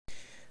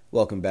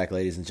Welcome back,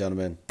 ladies and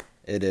gentlemen.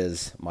 It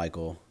is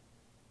Michael.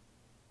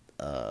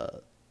 Uh,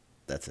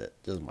 that's it,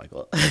 just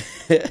Michael.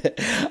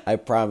 I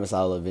promise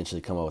I'll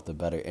eventually come up with a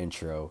better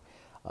intro.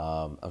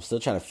 I'm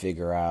still trying to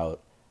figure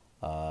out.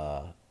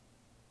 Uh,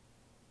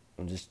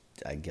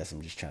 I guess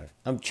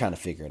I'm trying to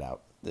figure it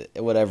out.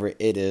 Whatever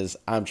it is,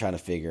 I'm trying to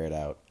figure it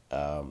out.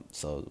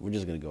 So we're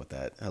just gonna go with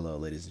that. Hello,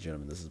 ladies and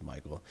gentlemen. This is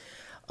Michael.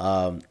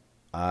 Um,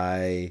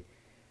 I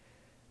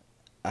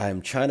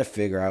I'm trying to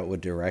figure out what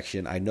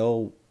direction. I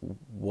know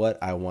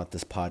what I want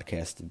this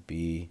podcast to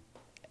be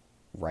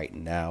right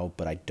now,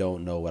 but I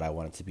don't know what I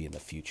want it to be in the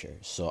future.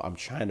 So I'm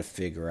trying to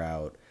figure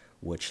out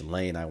which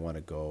lane I want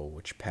to go,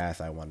 which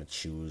path I want to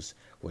choose,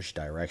 which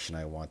direction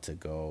I want to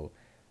go,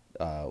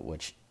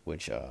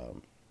 which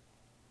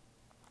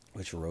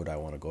road I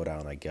want to go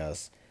down. I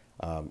guess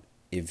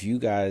if you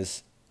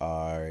guys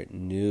are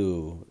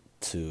new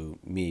to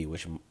me,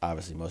 which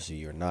obviously most of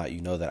you are not, you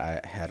know that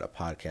I had a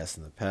podcast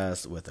in the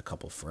past with a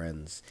couple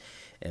friends,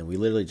 and we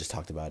literally just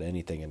talked about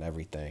anything and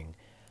everything.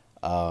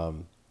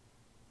 Um,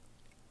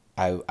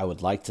 I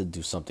would like to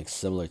do something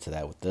similar to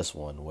that with this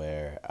one,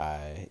 where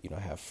I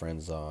have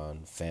friends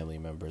on, family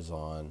members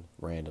on,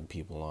 random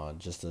people on,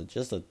 just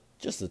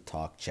to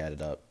talk, chat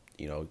it up,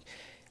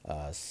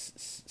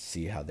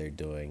 see how they're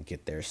doing,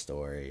 get their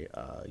story,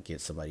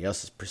 get somebody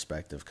else's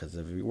perspective. Because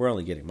if we're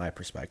only getting my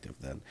perspective,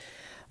 then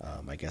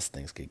I guess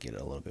things could get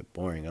a little bit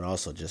boring. And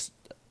also just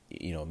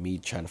me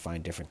trying to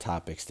find different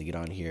topics to get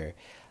on here,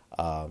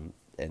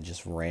 and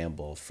just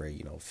ramble for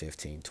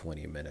 15,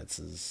 20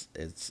 minutes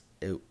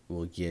it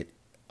will get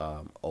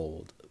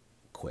old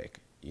quick.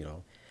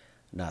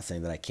 Not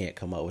saying that I can't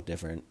come up with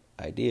different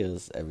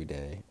ideas every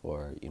day,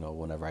 or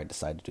whenever I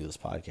decide to do this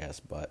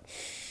podcast, but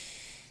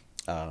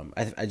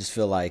I just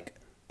feel like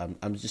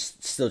I'm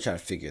just still trying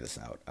to figure this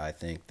out. I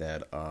think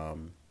that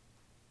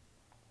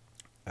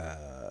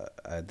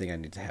I think I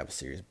need to have a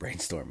serious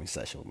brainstorming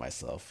session with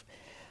myself,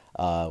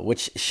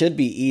 which should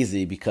be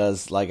easy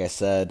because, like I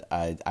said,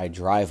 I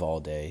drive all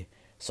day,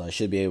 so I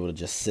should be able to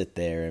just sit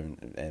there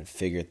and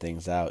figure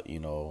things out,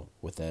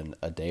 within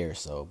a day or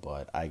so.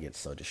 But I get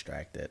so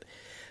distracted,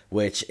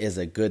 which is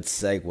a good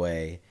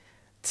segue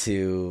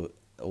to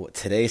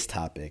today's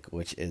topic,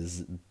 which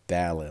is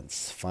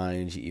balance.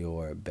 Find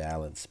your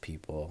balance,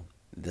 people.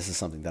 This is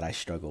something that I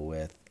struggle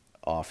with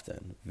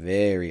often,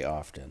 very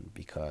often,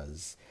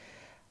 because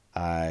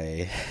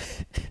I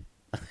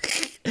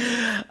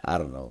I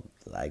don't know.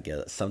 I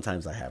guess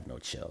sometimes I have no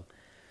chill.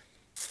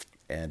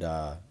 And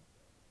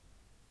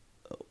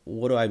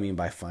what do I mean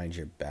by find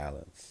your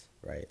balance,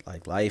 right?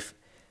 Like life,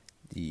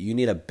 you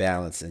need a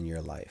balance in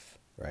your life,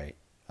 right?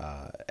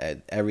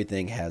 And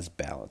everything has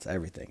balance.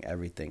 Everything.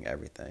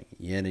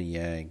 Yin and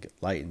yang,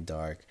 light and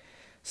dark,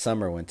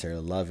 summer, winter,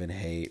 love and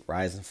hate,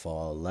 rise and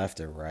fall, left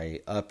and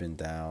right, up and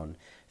down,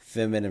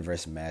 feminine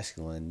versus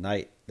masculine,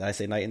 night. Did I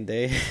say night and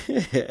day?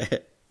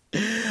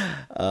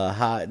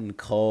 Hot and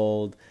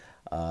cold.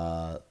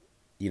 Uh,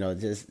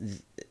 just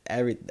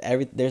every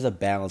there's a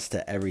balance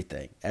to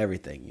everything.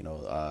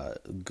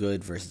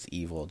 Good versus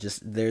evil.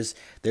 Just there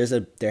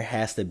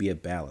has to be a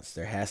balance.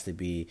 There has to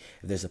be,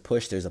 if there's a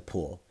push, there's a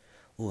pull.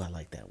 Ooh, I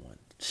like that one.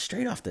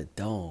 Straight off the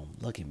dome.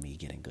 Look at me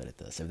getting good at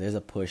this. If there's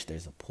a push,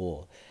 there's a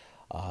pull.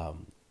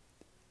 Um,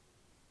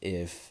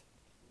 if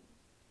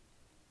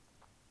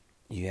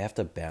you have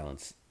to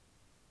balance,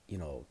 you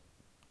know,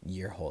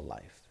 your whole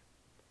life,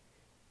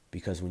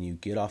 because when you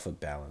get off of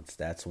balance,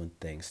 that's when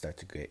things start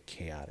to get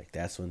chaotic.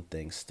 That's when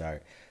things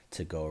start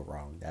to go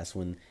wrong. That's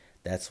when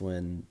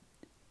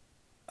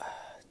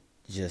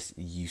just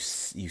you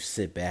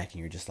sit back and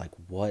you're just like,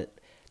 what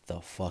the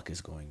fuck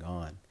is going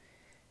on?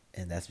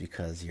 And that's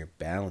because your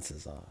balance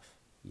is off.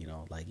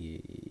 Like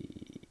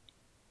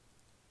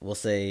we'll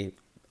say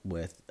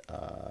with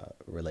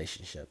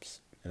relationships,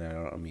 and I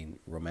don't mean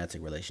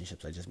romantic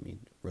relationships. I just mean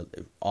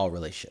all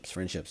relationships,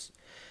 friendships,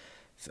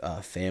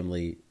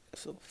 family,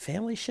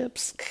 family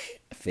ships,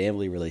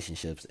 family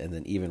relationships, and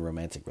then even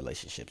romantic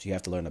relationships. You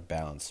have to learn a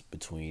balance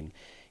between,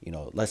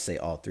 let's say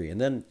all three, and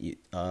then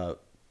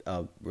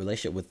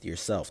relationship with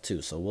yourself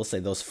too. So we'll say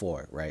those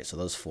four, right? So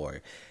those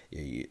four,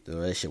 the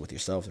relationship with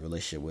yourself, the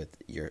relationship with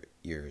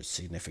your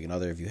significant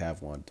other, if you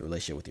have one, the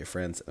relationship with your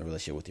friends, and the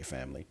relationship with your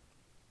family.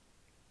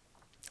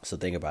 So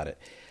think about it.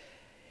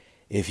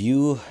 If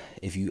you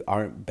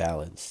aren't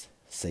balanced,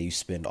 say you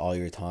spend all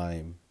your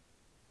time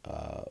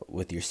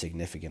with your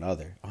significant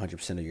other,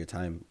 100% of your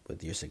time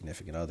with your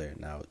significant other.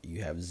 Now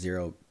you have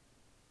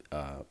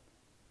uh,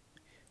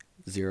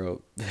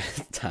 zero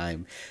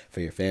time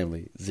for your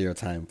family, zero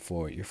time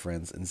for your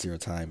friends, and zero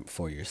time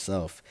for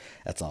yourself.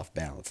 That's off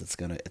balance. It's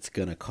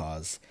gonna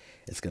cause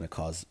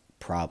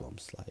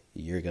problems. Like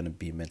you're gonna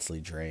be mentally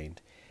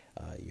drained.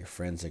 Your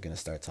friends are gonna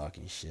start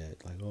talking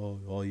shit like, "Oh,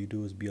 all you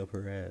do is be up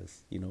her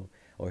ass,"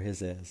 or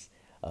his ass.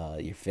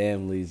 Your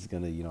family's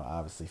gonna,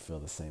 obviously feel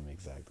the same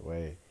exact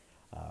way.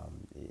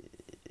 Um,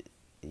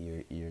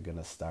 you're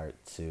gonna start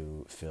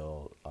to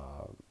feel,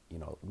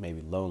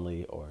 maybe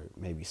lonely, or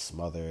maybe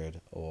smothered,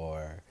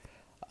 or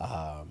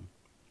um,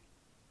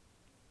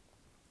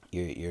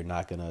 you're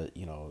not gonna,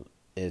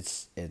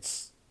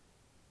 it's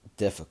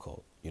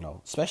difficult,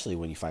 especially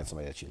when you find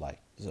somebody that you like.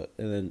 So,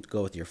 and then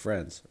go with your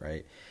friends,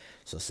 right?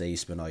 So say you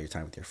spend all your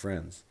time with your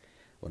friends.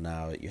 Well,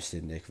 now your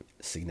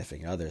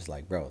significant others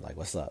like, bro, like,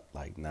 what's up?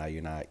 Like, now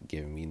you're not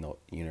giving me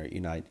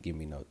you're not giving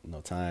me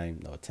no time,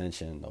 no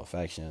attention, no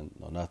affection,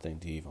 no nothing.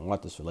 Do you even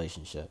want this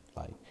relationship?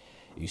 Like,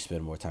 you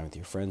spend more time with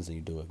your friends than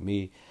you do with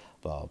me,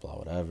 blah, blah,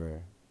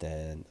 whatever.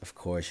 Then, of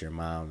course, your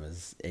mom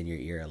is in your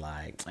ear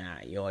like,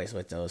 you always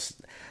with those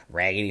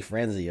raggedy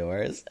friends of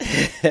yours.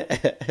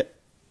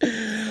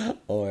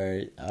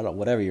 Or, I don't know,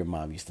 whatever your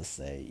mom used to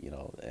say,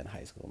 in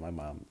high school. My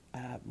mom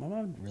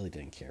really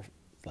didn't care.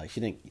 Like,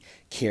 she didn't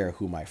care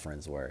who my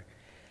friends were.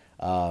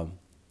 And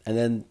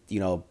then,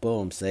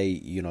 boom, say,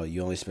 you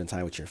only spend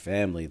time with your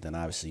family, then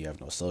obviously you have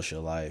no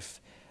social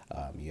life.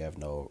 You have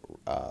no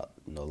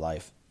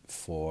life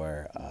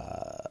for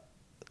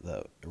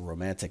the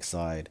romantic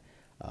side.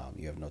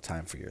 You have no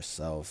time for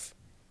yourself.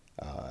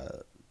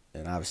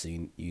 And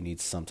obviously you need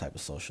some type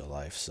of social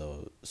life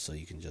so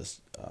you can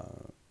just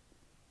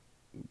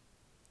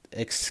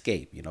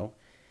escape.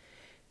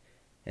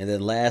 And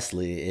then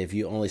lastly, if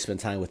you only spend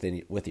time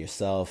with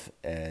yourself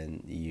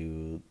and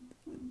you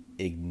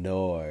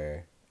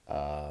ignore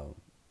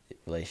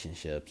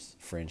relationships,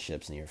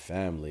 friendships, and your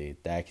family,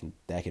 that can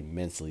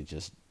mentally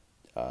just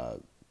uh,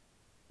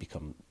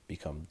 become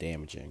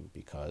damaging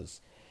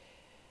because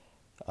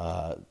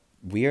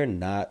we are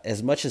not,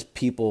 as much as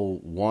people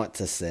want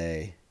to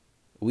say,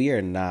 we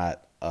are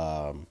not.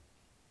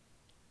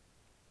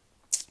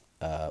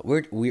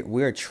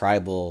 We're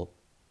tribal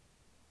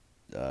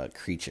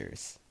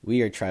creatures.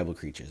 We are tribal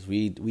creatures.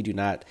 We do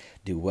not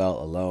do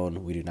well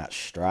alone. We do not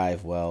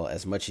strive well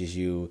as much as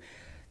you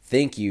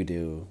think you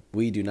do.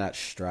 We do not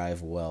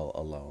strive well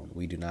alone.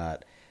 We do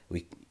not.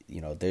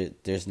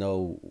 There's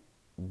no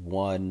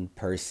one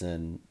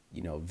person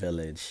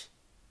village.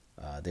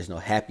 There's no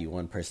happy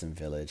one person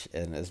village.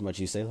 And as much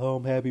as you say, "Oh,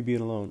 I'm happy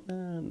being alone,"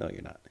 no,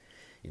 you're not.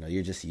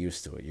 You're just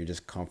used to it. You're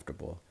just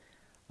comfortable.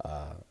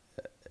 Uh,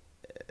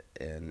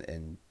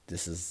 and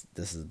this is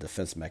a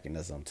defense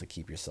mechanism to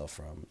keep yourself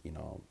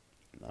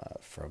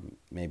from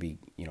maybe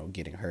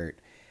getting hurt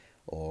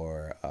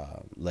or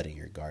letting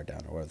your guard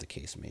down or whatever the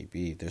case may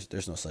be.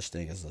 There's no such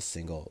thing as a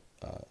single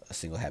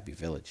happy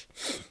village.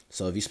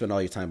 So if you spend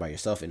all your time by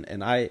yourself,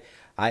 and I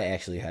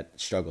actually had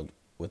struggled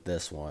with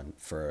this one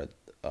for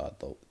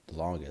the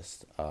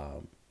longest.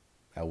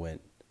 I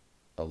went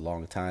a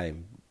long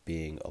time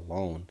being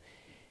alone,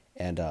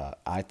 and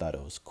I thought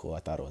it was cool. I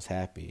thought it was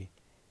happy.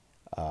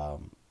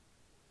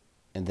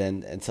 And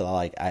then until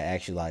I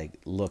actually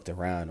looked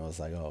around and was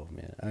like, oh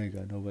man, I ain't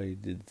got nobody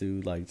to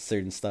do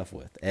certain stuff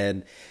with.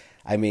 And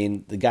I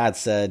mean, the God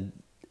said,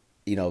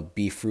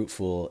 be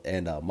fruitful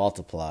and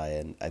multiply.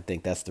 And I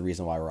think that's the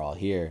reason why we're all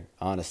here,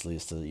 honestly,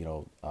 is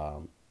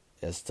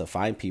to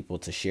find people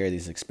to share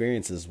these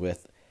experiences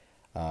with,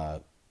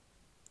 to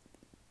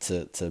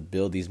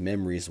build these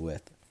memories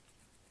with.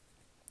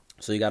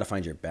 So you got to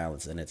find your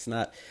balance. And it's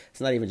not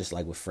even just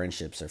with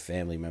friendships or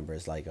family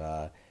members.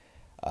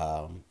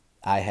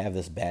 I have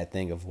this bad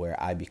thing of where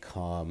I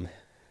become,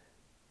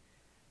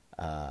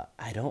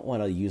 I don't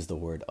want to use the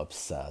word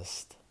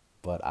obsessed,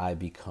 but I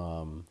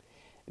become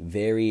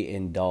very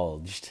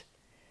indulged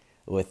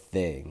with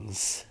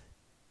things,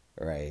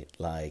 right?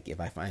 Like if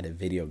I find a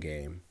video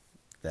game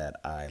that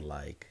I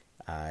like,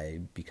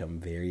 I become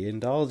very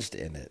indulged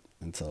in it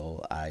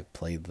until I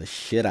play the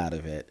shit out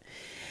of it.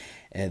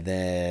 And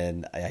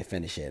then I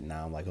finish it and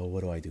now I'm like, oh,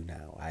 what do I do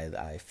now?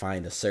 I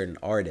find a certain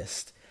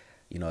artist,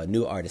 a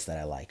new artist that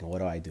I like. And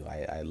what do?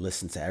 I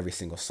listen to every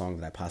single song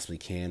that I possibly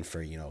can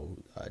for,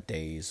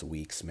 days,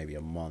 weeks, maybe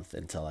a month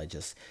until I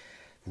just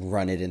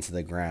run it into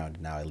the ground.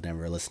 Now I'll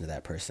never listen to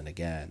that person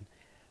again.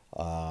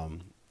 I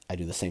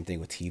do the same thing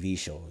with TV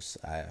shows.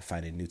 I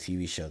find a new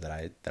TV show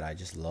that I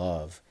just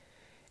love.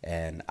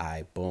 And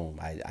I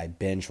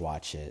binge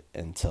watch it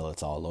until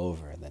it's all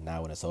over. And then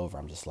now when it's over,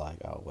 I'm just like,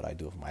 oh, what do I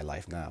do with my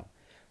life now?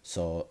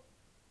 So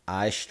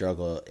I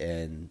struggle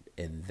in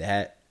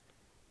that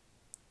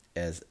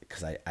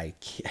because I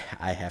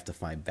have to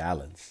find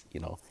balance,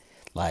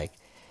 like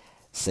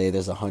say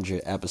there's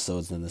 100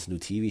 episodes in this new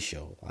TV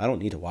show. I don't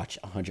need to watch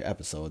 100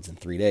 episodes in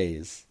 3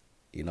 days,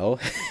 well,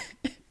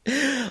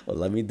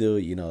 let me do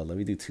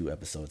 2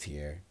 episodes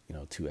here,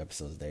 2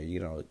 episodes there.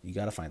 You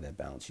got to find that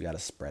balance. You got to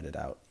spread it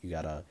out. You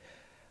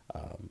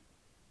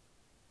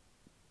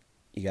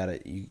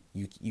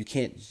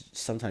can't,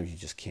 sometimes you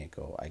just can't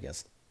go, I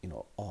guess,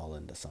 all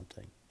into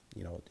something.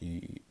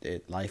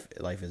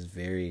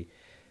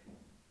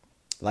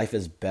 Life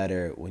is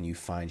better when you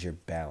find your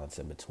balance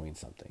in between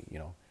something.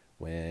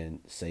 When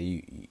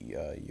say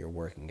you're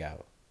working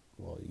out,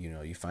 well,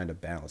 you find a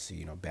balance.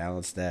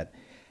 Balance that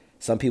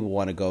some people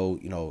want to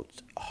go,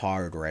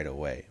 hard right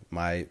away.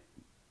 My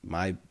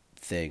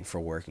thing for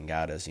working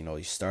out is,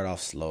 you start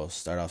off slow,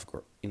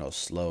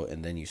 slow,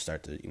 and then you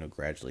start to,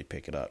 gradually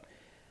pick it up.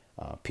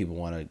 People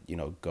want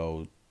to,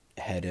 go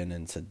head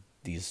into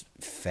these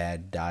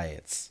fad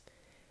diets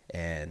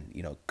and,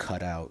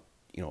 cut out,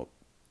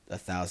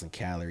 1,000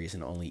 calories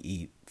and only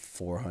eat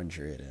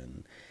 400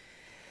 and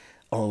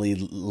only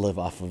live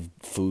off of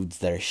foods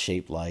that are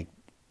shaped like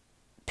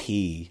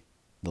P,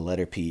 the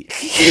letter P.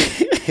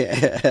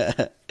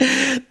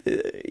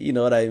 You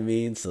know what I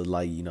mean? So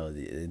like,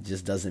 it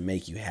just doesn't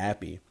make you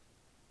happy.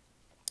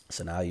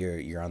 So now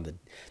you're on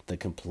the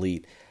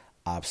complete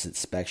opposite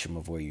spectrum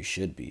of where you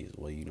should be.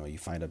 Well, you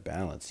find a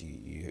balance.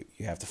 You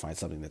have to find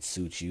something that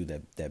suits you,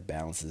 that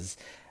balances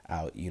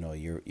out,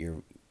 your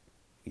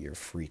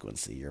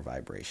frequency, your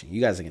vibration. You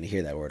guys are gonna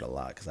hear that word a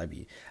lot because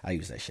I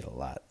use that shit a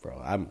lot,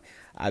 bro.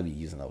 I be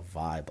using a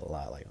vibe a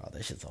lot. Like, oh,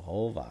 that shit's a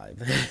whole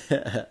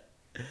vibe.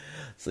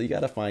 So you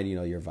gotta find,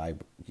 your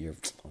vibe. Your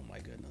Oh my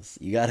goodness,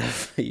 you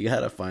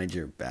gotta find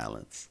your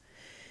balance.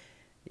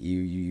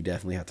 You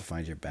definitely have to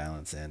find your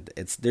balance, and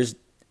there's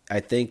I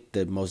think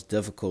the most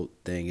difficult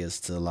thing is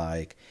to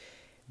like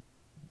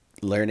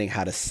learning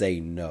how to say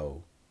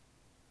no.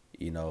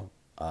 You know,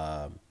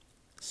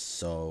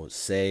 so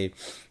say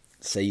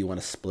you want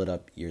to split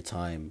up your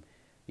time,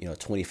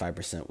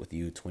 25% with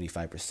you,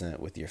 25%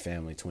 with your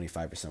family,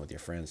 25% with your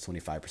friends,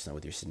 25%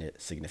 with your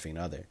significant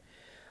other.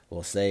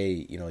 Well,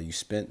 say, you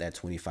spent that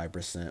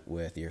 25%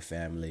 with your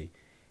family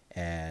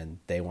and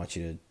they want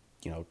you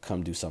to,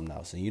 come do something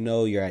else. And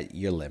you're at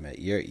your limit.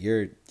 You're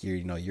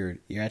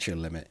at your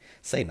limit.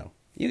 Say no.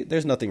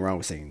 There's nothing wrong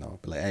with saying no.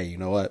 But like, hey, you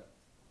know what?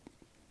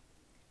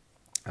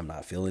 I'm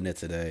not feeling it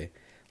today.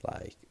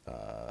 Like,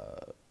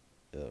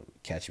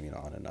 catch me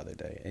on another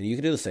day. And you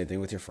can do the same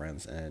thing with your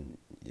friends, and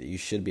you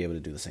should be able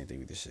to do the same thing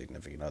with your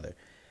significant other.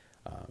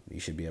 You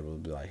should be able to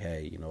be like,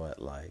 hey, you know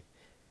what? Like,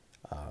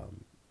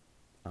 I'm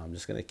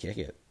just gonna kick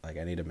it. Like,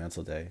 I need a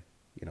mental day.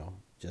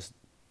 Just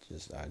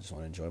I just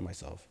want to enjoy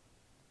myself.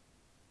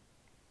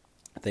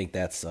 I think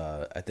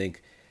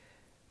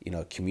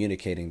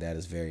communicating that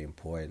is very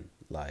important.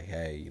 Like,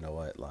 hey, you know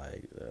what?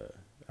 Like,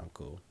 I'm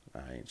cool.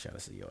 I ain't trying to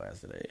see your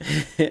ass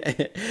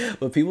today.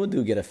 But people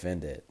do get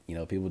offended.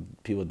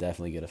 People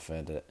definitely get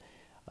offended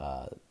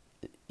uh,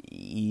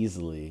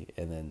 easily,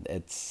 and then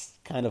it's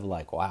kind of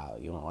like, wow,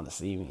 you don't want to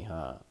see me,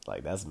 huh?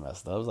 Like, that's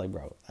messed up. I was like,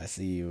 bro, I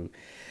see you.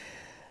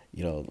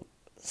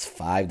 It's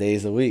 5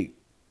 days a week.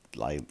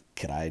 Like,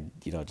 could I,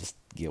 just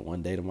get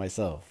one day to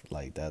myself?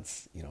 Like,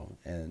 that's,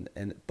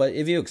 but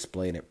if you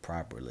explain it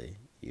properly,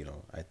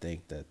 I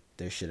think that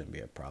there shouldn't be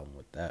a problem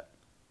with that.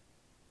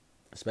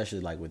 Especially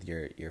like with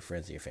your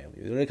friends and your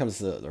family. When it comes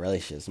to the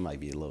relationships, it might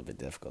be a little bit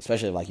difficult.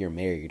 Especially if like you're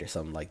married or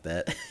something like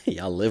that.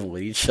 Y'all living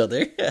with each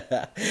other.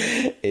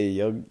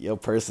 And your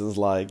person's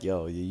like,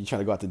 yo, you trying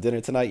to go out to dinner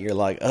tonight? You're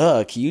like,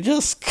 can you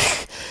just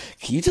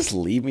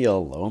leave me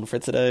alone for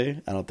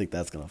today? I don't think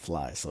that's gonna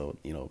fly. So,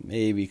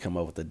 maybe come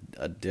up with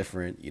a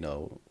different,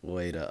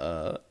 way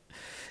to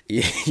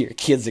your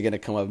kids are gonna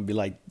come up and be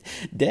like,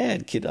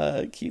 Dad,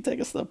 can you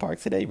take us to the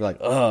park today? You're like,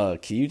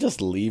 can you just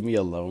leave me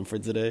alone for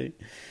today?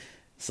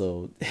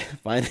 So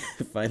find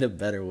a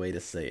better way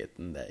to say it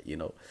than that,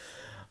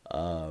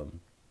 Um,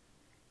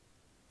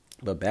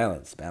 but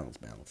balance,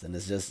 and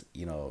it's just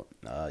you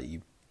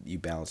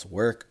balance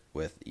work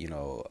with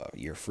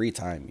your free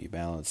time. You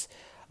balance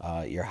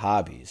your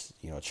hobbies.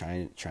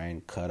 Try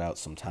and cut out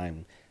some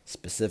time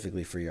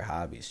specifically for your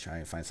hobbies. Try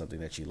and find something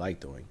that you like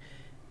doing.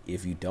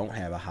 If you don't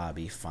have a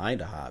hobby,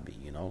 find a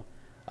hobby.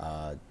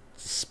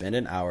 Spend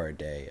an hour a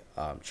day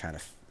trying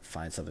to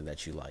find something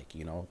that you like.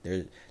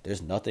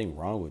 There's nothing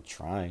wrong with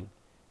trying,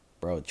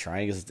 bro.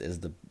 Trying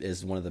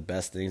is one of the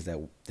best things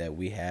that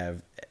we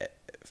have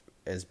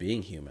as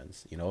being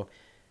humans.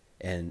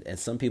 And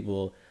some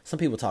people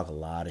talk a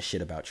lot of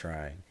shit about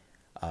trying.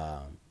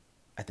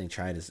 I think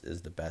trying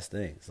is the best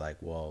thing. It's like,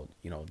 well,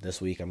 this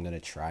week I'm gonna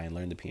try and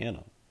learn the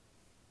piano.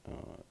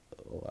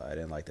 I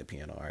didn't like the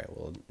piano. All right,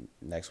 well,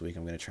 next week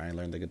I'm gonna try and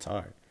learn the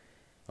guitar.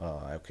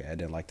 Oh, okay, I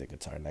didn't like the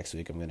guitar. Next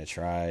week I'm gonna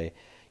try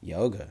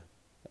yoga.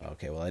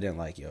 Okay, well, I didn't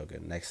like yoga.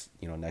 Next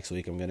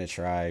week I'm gonna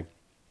try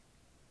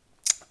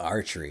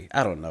archery.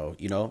 I don't know.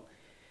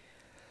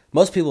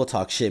 Most people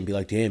talk shit and be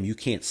like, "Damn, you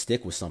can't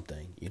stick with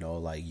something."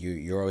 Like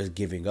you're always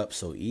giving up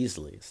so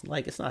easily.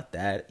 It's not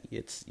that.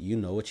 It's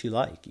what you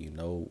like.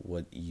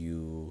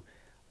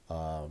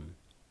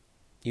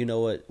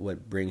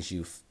 What brings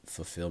you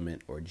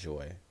fulfillment or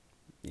joy.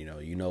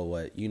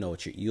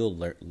 You'll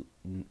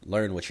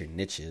learn what your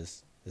niche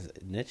is. Is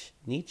it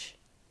niche?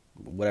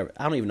 Whatever.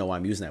 I don't even know why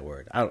I'm using that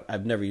word.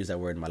 I've never used that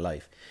word in my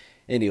life.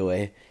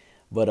 Anyway,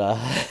 but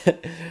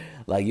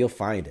like, you'll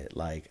find it.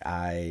 Like,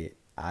 I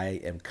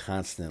am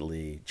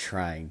constantly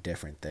trying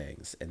different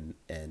things, and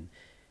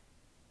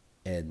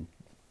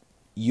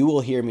you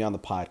will hear me on the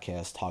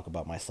podcast talk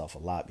about myself a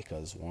lot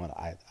because, one,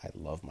 I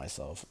love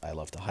myself. I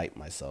love to hype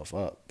myself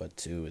up, but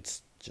two,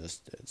 it's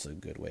a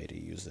good way to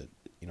use it.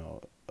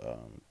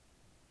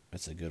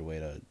 It's a good way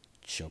to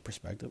show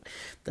perspective.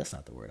 That's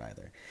not the word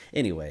either.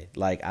 Anyway,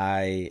 like,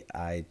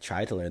 I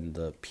tried to learn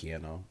the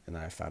piano and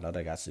I found out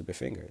I got stupid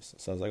fingers.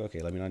 So I was like,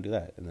 okay, let me not do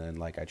that. And then,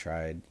 like, I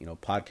tried,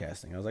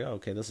 podcasting. I was like, oh,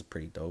 okay, this is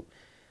pretty dope.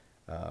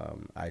 I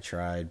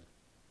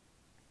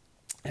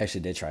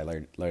actually did try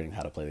learning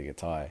how to play the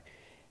guitar,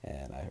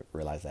 and I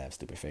realized I have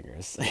stupid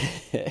fingers.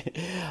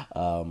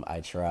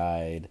 I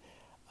tried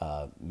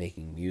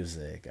making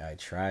music. I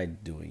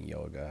tried doing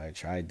yoga. I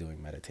tried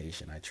doing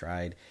meditation. I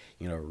tried,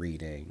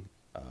 reading.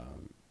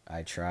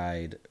 I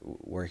tried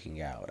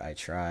working out. I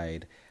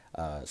tried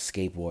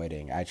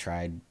skateboarding. I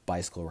tried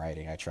bicycle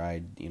riding. I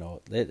tried,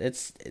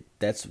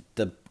 that's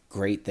the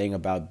great thing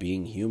about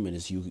being human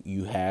is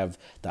you have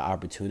the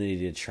opportunity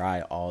to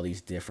try all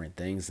these different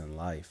things in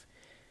life,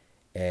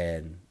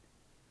 and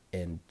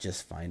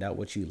just find out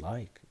what you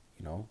like.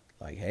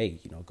 Like, hey,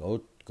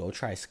 go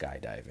try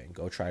skydiving.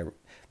 Go try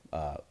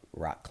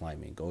rock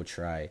climbing. Go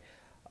try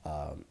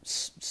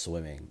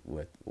swimming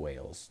with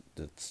whales.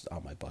 That's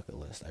on my bucket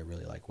list. I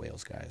really like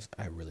whales, guys.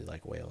 I really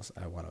like whales.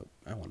 I wanna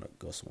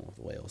go swim with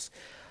whales.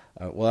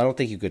 Well, I don't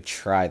think you could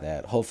try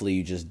that. Hopefully,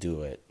 you just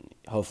do it.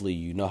 Hopefully,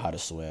 you know how to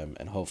swim,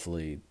 and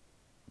hopefully,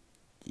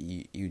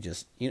 you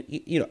just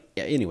Yeah,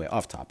 anyway,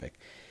 off topic.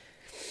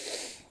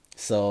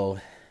 So,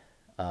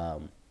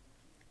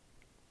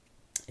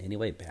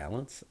 anyway,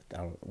 balance.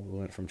 We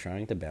went from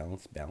trying to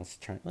balance,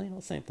 trying.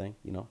 Well, same thing.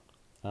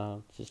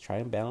 Just try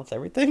and balance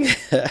everything.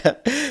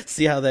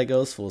 See how that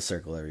goes. Full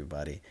circle,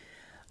 everybody.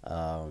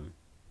 Um,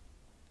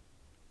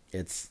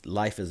 it's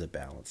life is a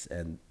balance,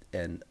 and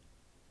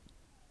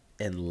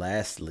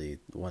lastly,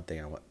 the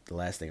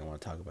last thing I want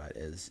to talk about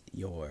is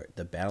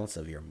the balance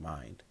of your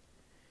mind.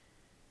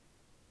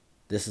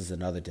 This is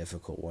another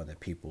difficult one that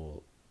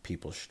people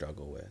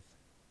struggle with.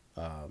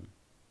 Um,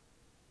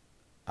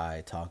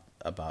 I talked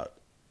about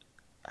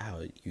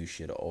how you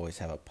should always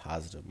have a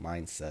positive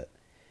mindset.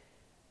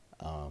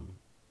 Um,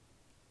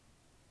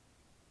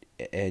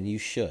 and you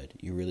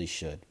really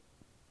should.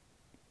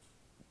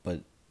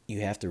 But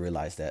you have to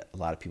realize that a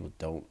lot of people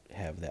don't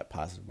have that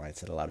positive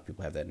mindset. A lot of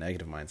people have that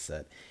negative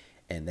mindset,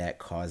 and that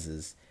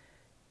causes,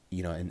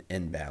 an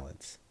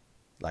imbalance.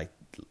 Like,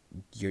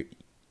 your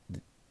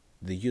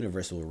the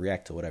universe will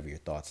react to whatever your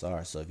thoughts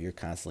are. So if you're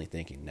constantly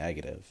thinking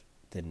negative,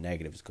 then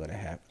negative is going to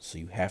happen. So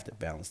you have to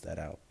balance that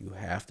out. You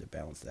have to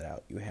balance that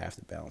out. You have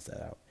to balance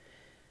that out.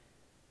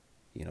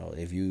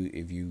 If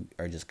you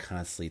are just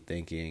constantly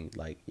thinking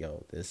like,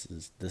 yo, this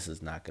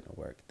is not gonna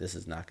work. This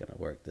is not gonna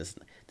work. Then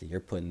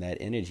you're putting that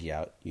energy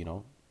out.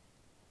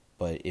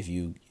 But if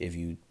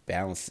you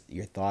balance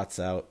your thoughts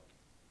out,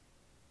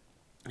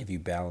 if you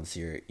balance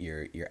your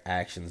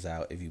actions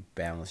out, if you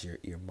balance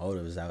your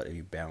motives out, if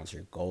you balance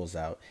your goals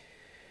out,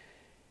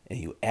 and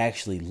you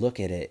actually look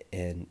at it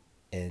and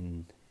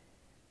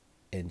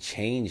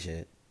change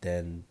it,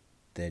 then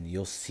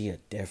you'll see a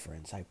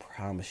difference. I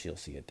promise you'll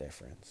see a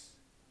difference.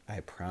 I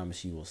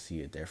promise you will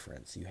see a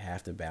difference. You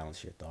have to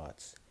balance your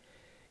thoughts.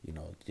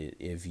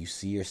 If you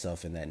see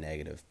yourself in that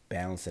negative,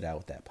 balance it out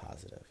with that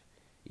positive.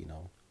 You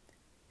know,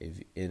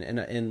 if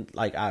and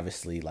like,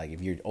 obviously, like,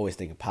 if you're always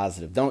thinking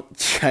positive, don't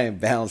try and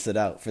balance it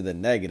out for the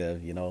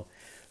negative.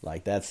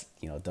 Like, that's,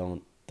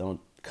 don't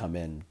come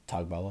in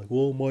talk about like,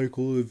 well,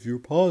 Michael, if you're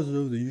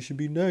positive, then you should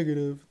be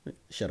negative.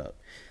 Shut up.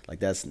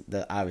 Like,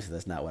 obviously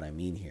that's not what I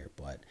mean here,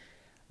 but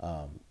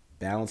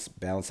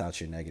balance out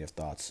your negative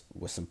thoughts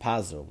with some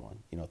positive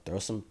one. Throw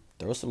some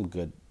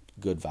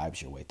good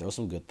vibes your way. Throw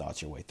some good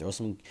thoughts your way. Throw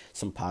some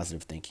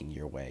positive thinking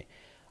your way.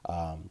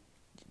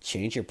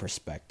 Change your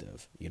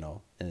perspective.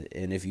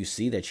 And if you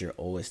see that you're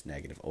always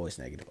negative, always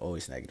negative,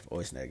 always negative,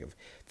 always negative,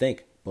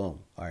 think,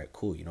 boom, all right,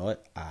 cool. You know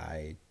what?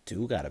 I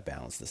do gotta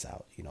balance this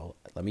out.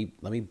 Let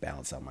me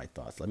balance out my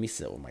thoughts. Let me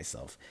sit with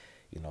myself.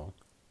 You know,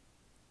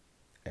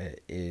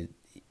 it,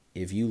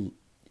 if you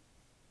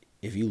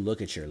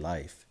look at your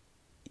life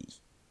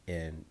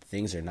and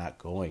things are not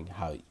going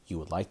how you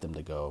would like them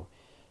to go,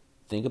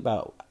 think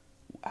about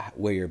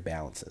where your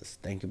balance is.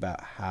 Think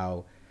about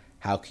how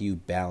can you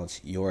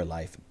balance your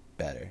life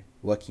better?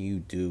 What can you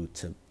do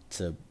to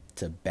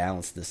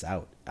balance this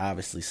out?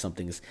 Obviously,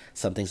 something's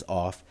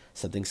off,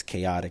 something's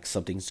chaotic,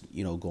 something's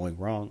going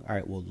wrong. All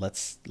right, well,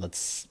 let's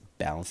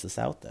balance this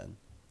out then.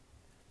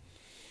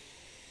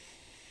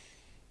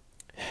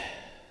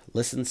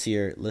 Listen to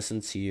your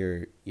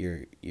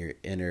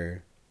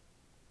inner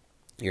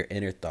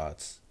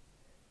thoughts,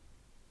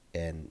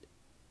 and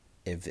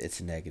if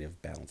it's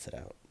negative, balance it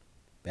out.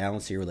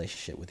 Balance your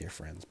relationship with your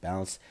friends.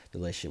 Balance the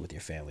relationship with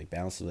your family.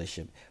 Balance the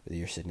relationship with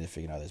your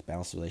significant others.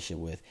 Balance the relationship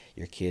with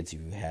your kids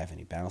if you have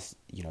any. Balance,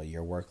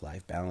 your work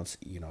life. Balance,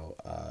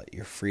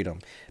 your freedom.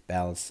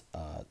 Balance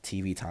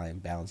TV time.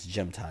 Balance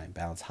gym time.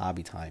 Balance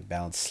hobby time.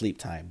 Balance sleep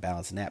time.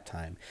 Balance nap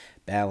time.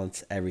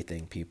 Balance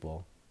everything,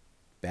 people.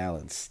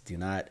 Balance. Do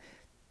not,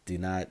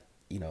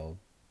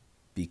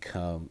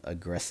 become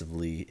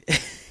aggressively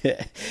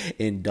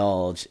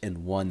indulge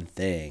in one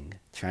thing.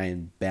 Try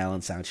and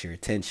balance out your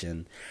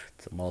attention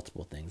to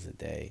multiple things a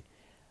day.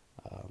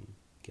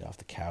 Get off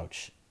the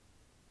couch.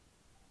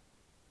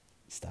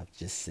 Stop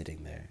just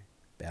sitting there.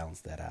 Balance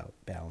that out.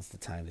 Balance the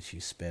time that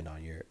you spend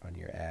on your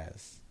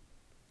ass.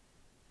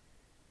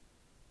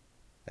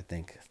 I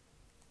think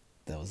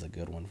that was a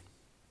good one.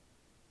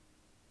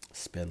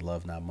 Spend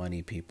love, not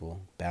money,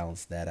 people.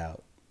 Balance that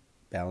out.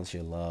 Balance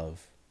your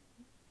love.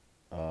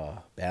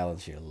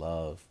 Balance your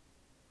love.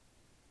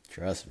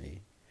 Trust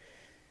me.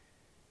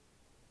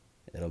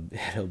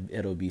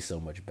 It'll be so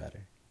much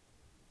better.